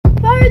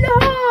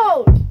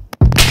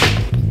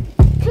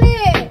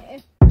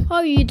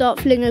Hello you dart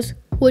flingers,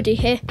 Woody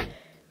here.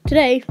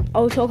 Today I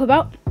will talk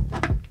about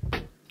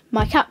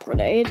my cap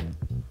grenade.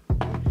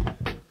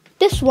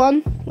 This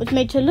one was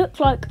made to look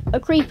like a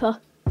creeper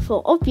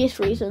for obvious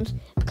reasons,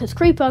 because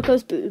creeper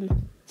goes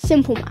boom.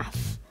 Simple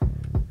math.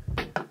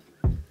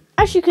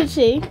 As you can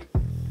see,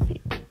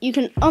 you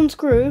can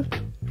unscrew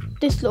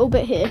this little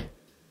bit here,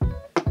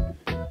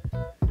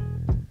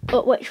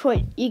 at which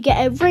point you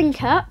get a ring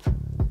cap,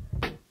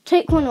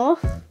 take one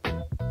off,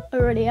 I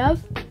already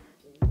have,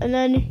 and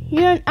then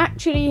you don't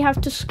actually have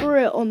to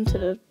screw it onto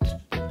the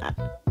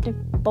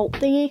bolt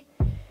thingy.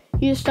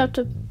 You just have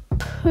to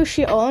push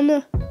it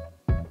on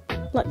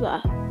like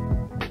that,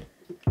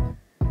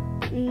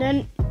 and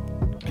then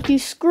you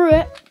screw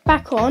it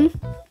back on,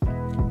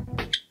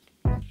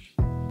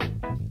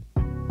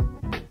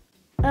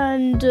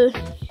 and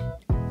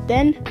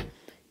then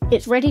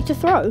it's ready to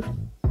throw.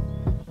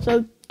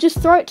 So just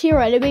throw it to your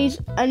enemies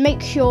and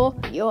make sure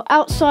you're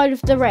outside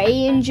of the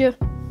range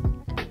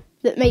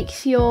that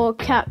makes your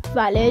cap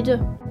valid.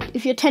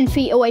 If you're 10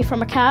 feet away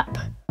from a cap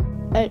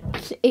and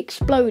it's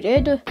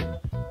exploded,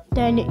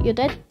 then you're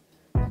dead.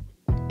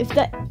 If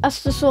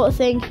that's the sort of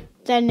thing,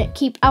 then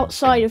keep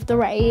outside of the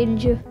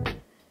range,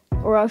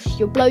 or else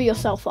you'll blow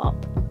yourself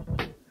up.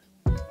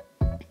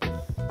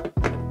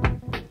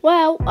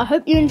 Well, I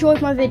hope you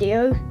enjoyed my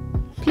video.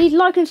 Please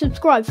like and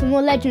subscribe for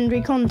more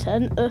legendary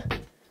content.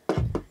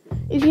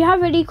 If you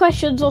have any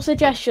questions or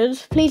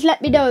suggestions, please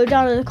let me know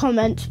down in the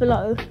comments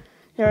below.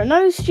 There are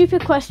no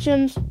stupid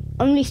questions,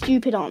 only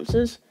stupid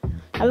answers.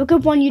 Have a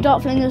good one, you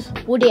dart flingers.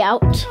 Woody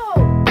out.